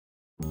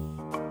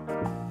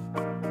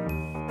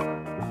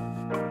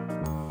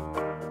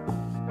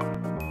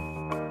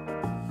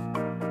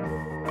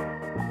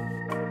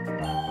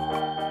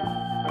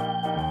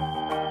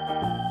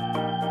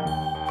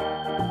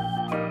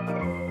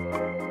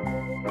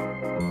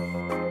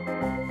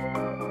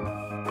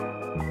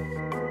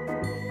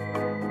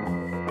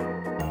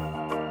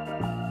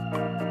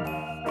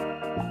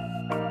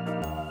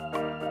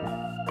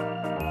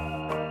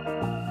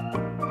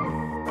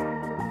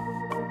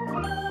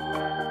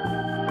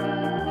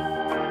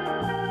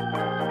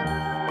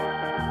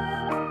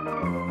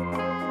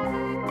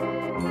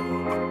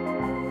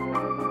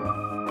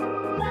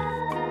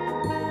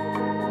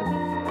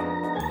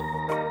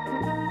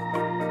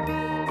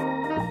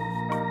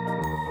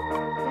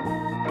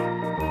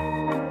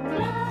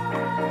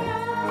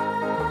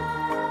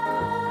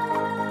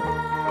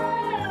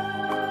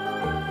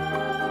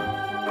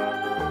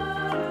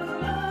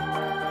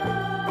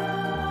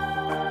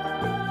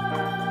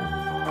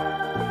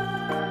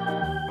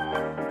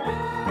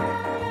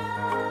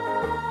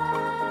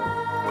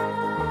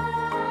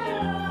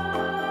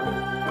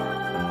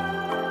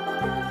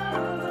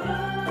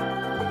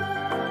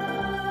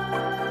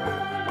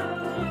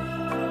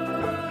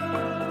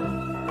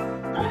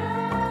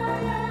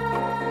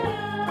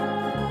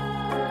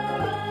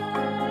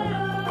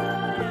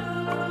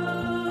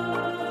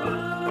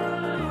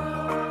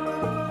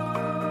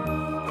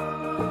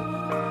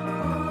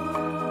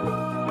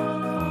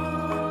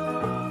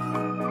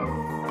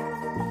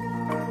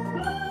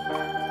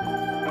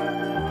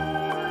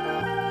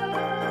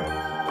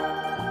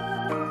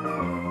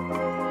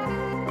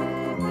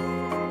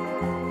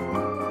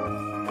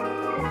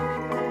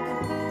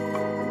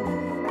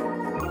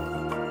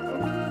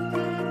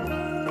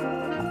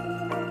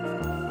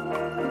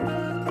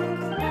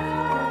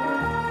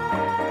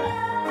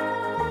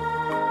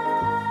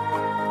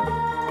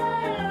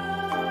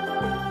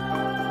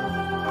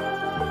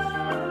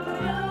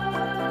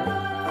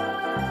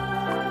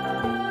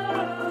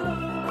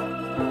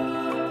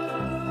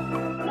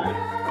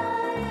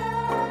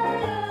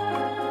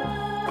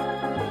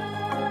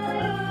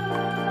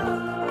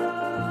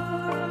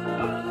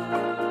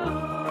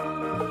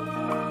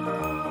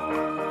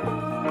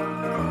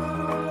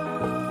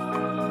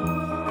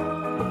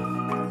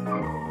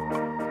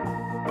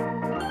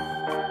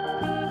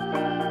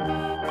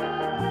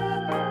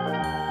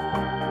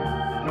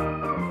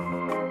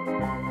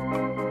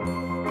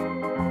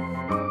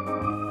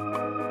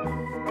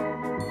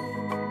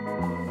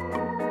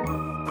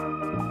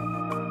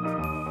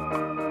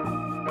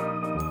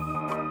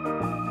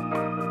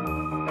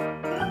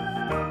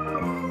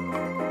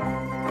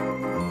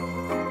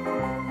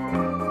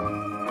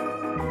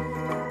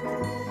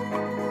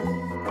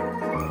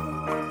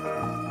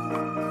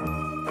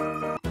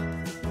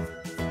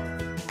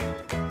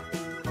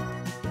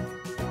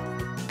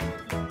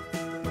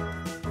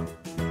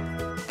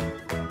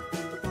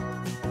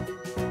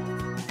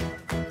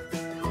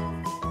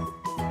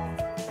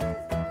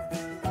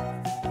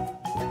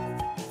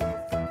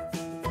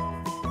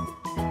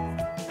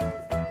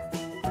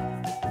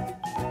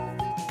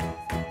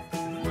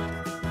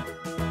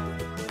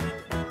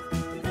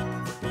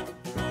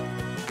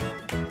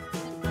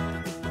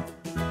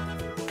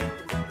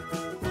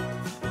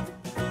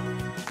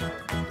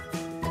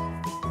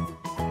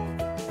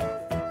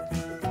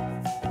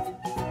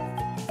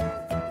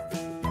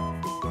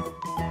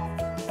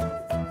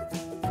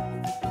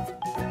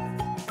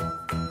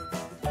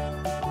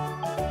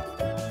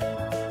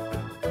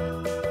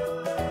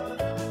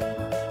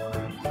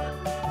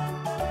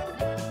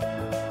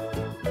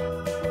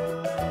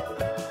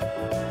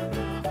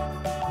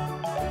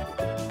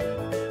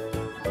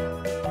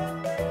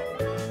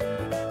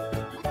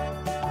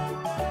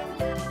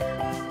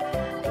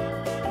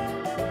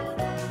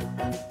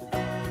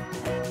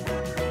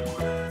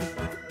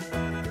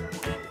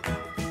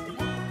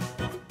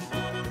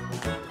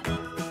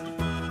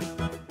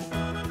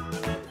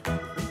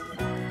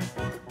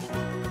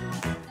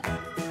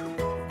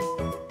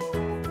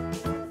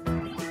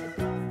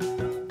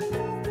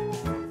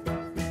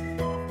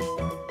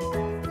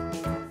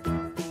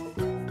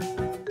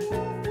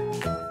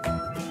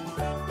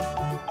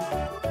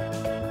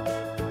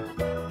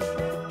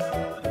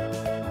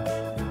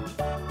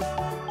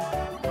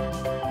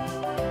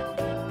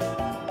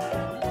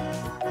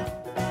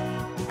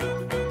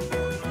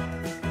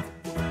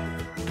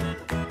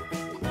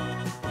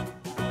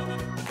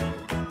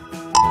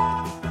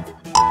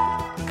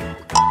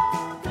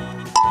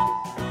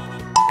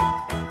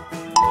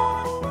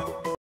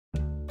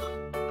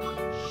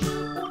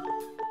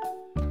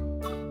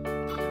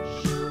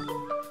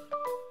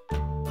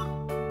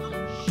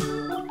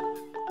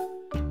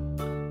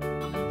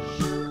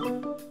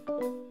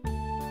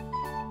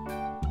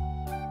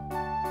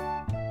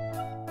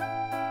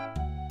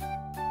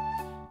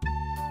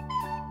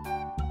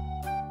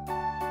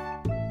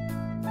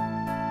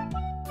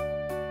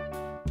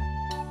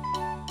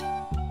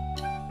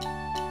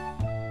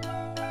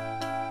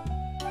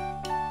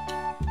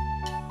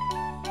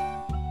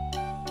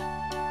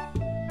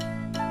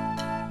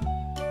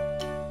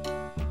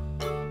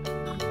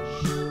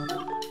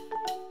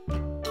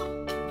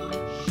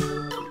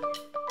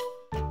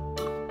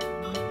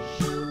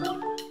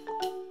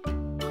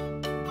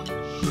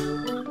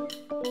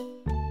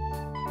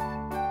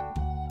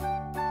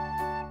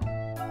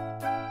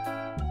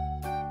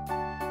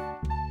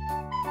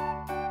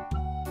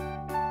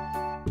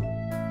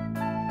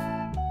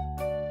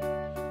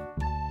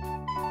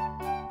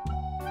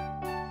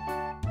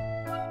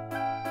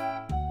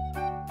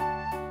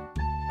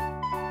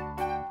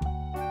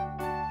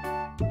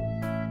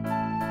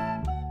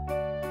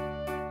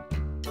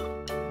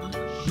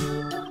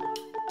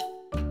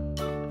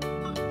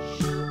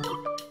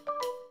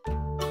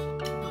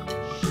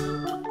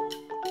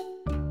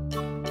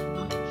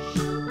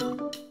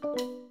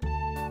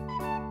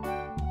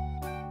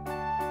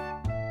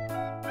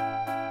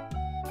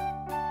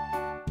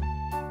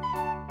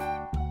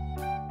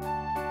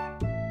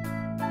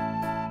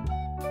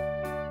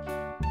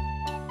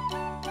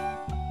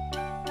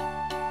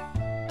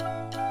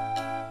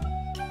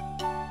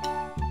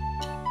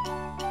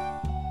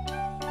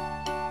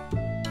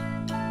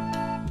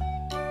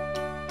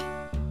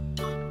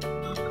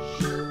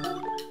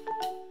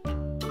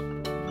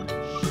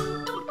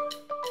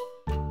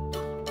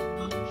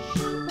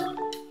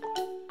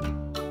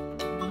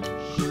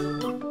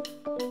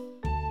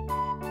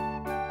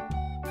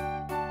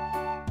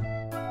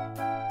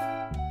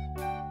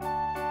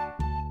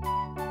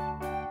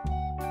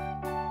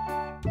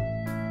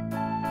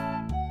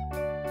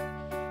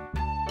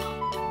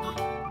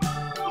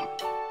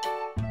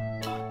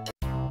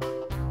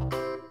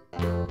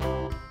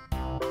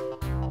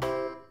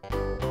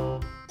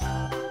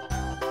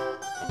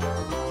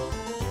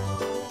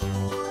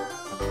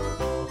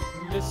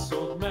This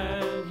old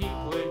man, he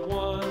played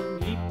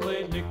one. He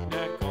played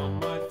knick-knack on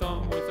my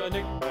thumb with a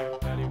knick-knack,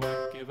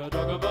 paddywhack, give a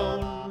dog a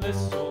bone.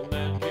 This old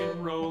man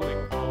came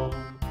rolling home.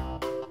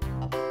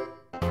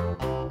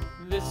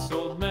 This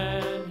old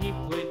man, he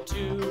played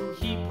two.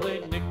 He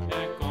played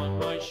knick-knack on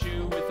my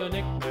shoe with a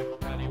knick-knack,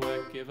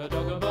 paddywhack, give a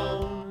dog a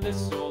bone.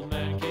 This old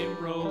man came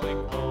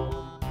rolling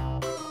home.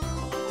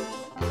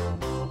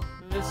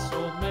 This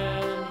old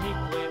man, he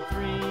played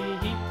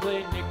three. He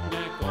played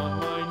knick-knack on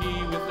my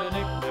knee with a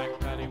knick-knack,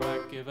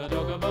 paddywhack, give a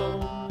dog a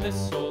bone.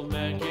 This old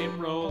man came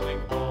rolling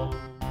home.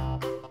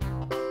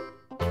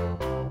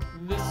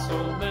 This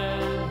old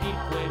man, he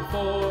played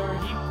four.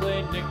 He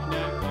played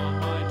knick-knack on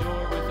my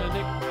door with a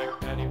knick-knack,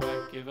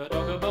 paddywhack, give a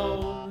dog a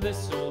bone.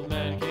 This old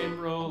man came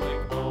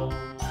rolling home.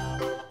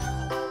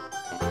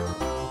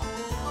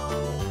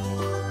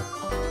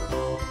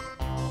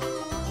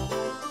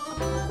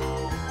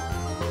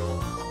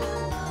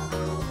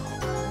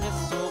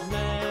 This old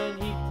man,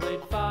 he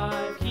played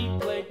five. He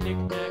played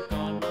knick-knack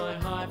on my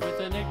hive with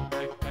a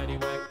knick-knack,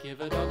 paddywhack,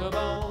 give a dog a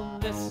bone.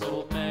 This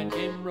old man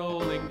came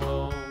rolling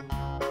home.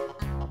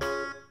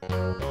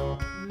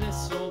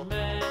 This old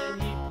man,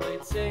 he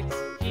played six.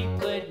 He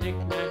played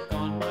knick-knack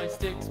on my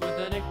sticks with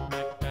a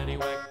knick-knack,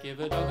 paddywhack, give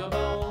a dog a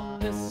bone.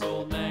 This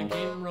old man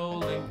came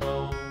rolling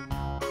home.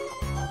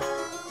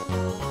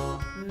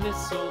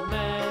 This old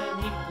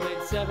man, he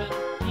played seven.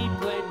 He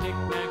played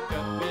knick-knack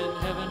up in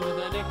heaven with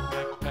a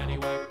knick-knack,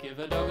 paddywhack, give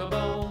a dog a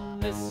bone.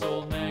 This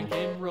old man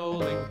came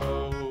rolling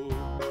home.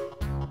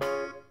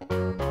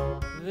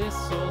 This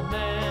old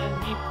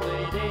man, he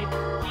played eight.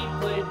 He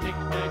played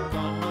knick-knack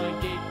on my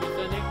gate with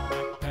a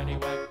knick-knack,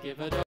 paddywhack, give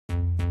a dog.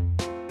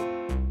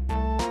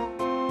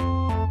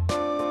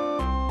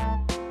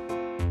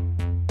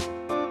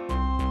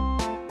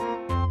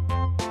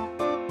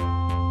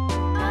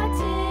 A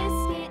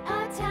tisket, a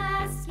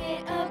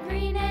tasket, a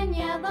green and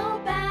yellow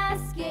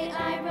basket.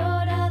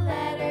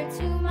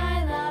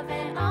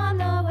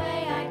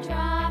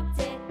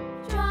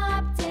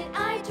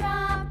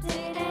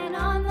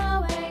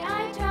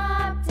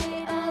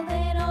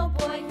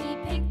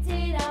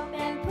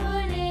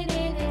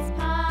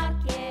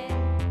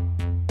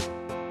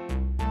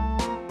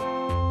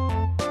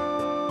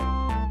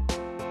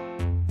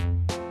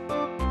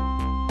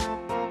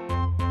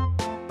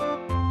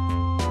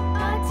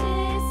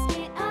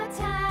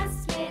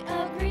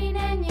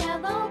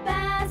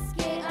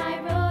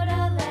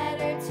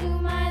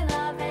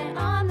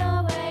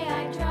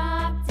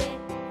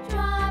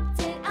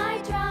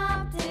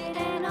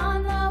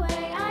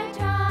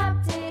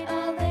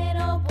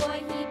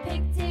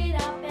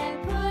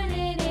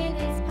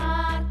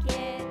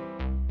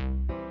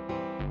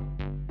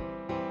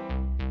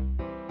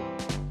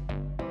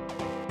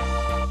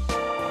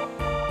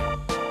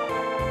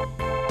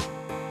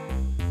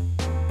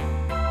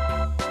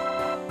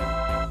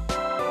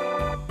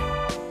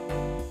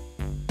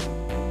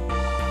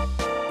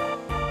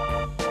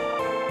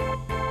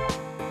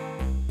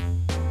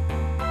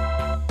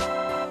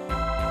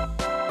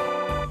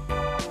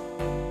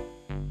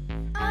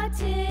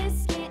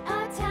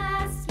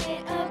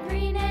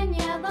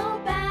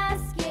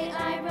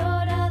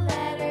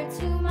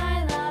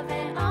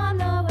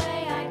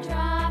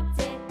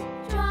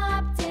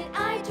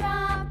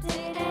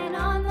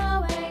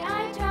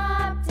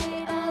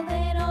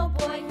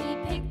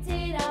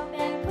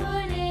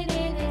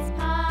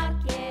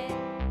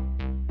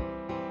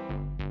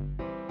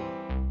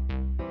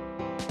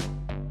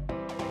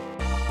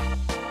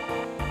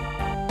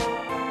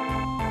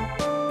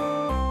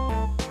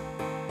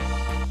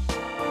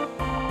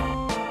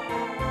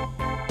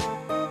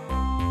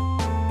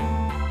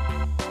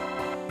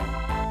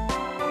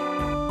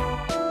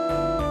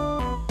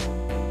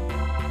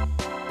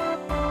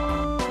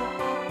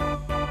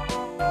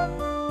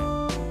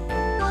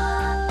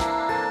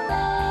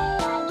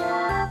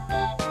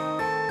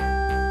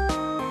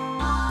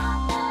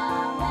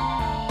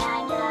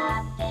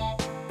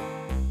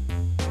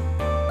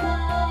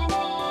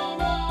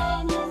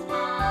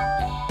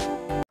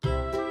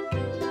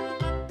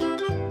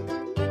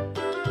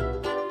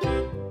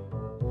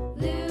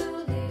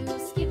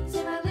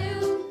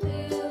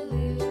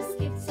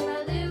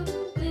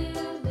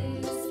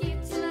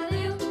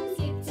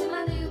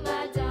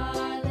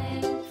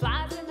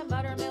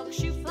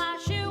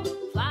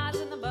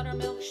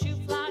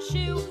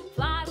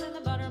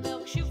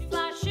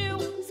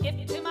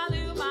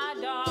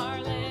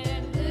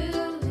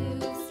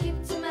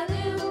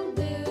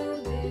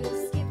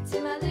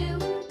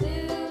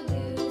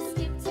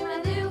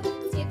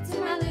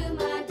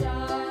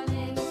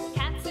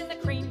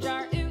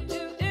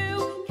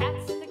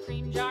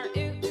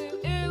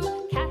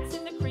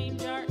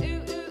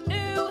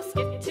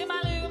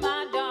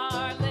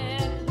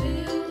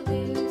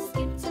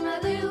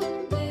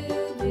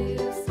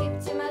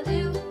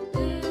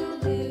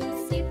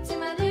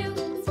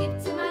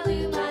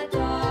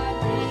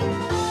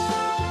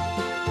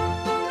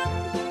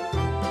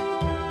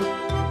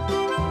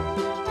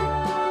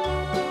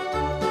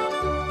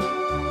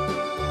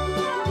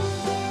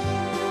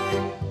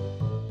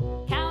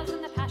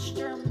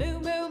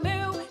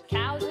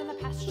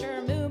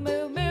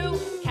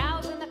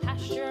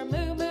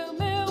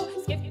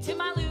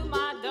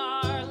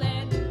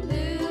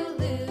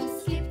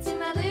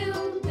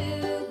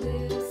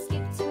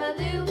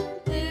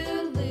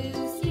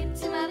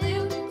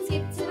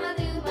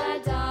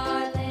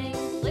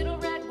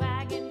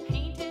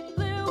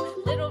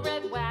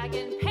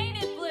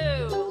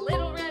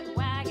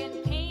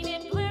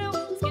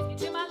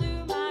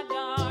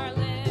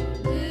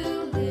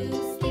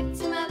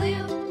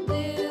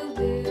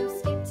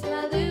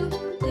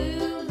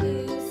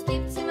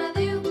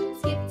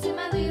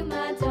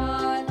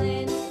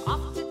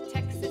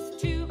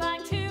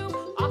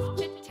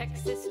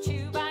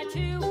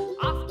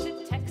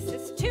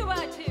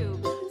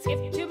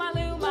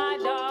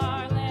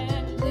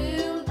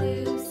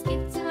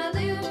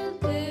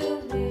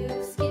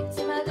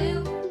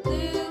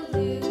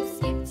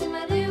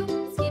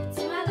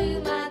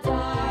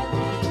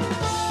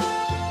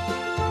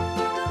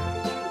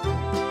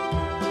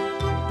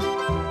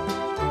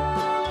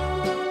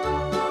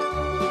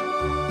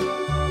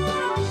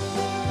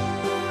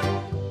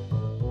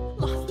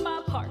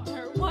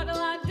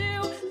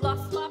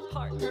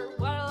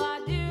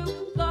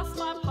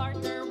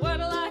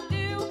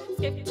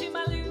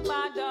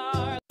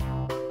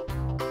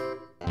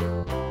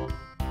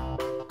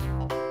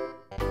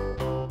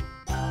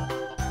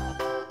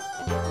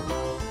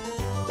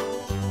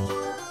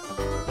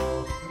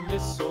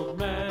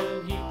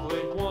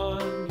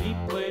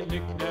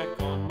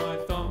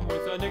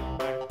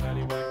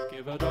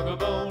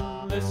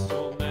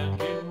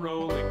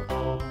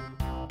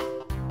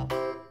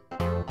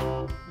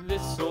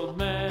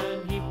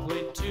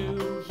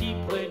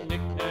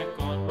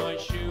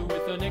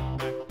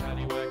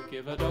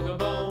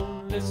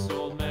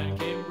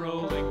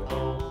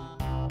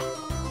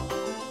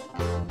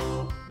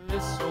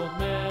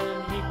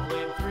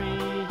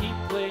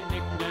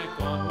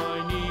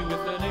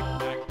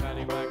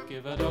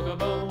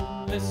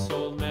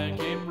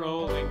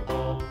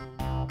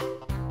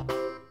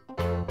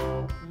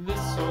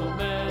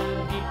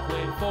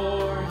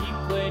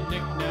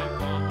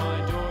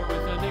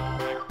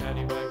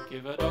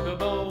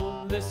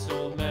 This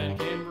old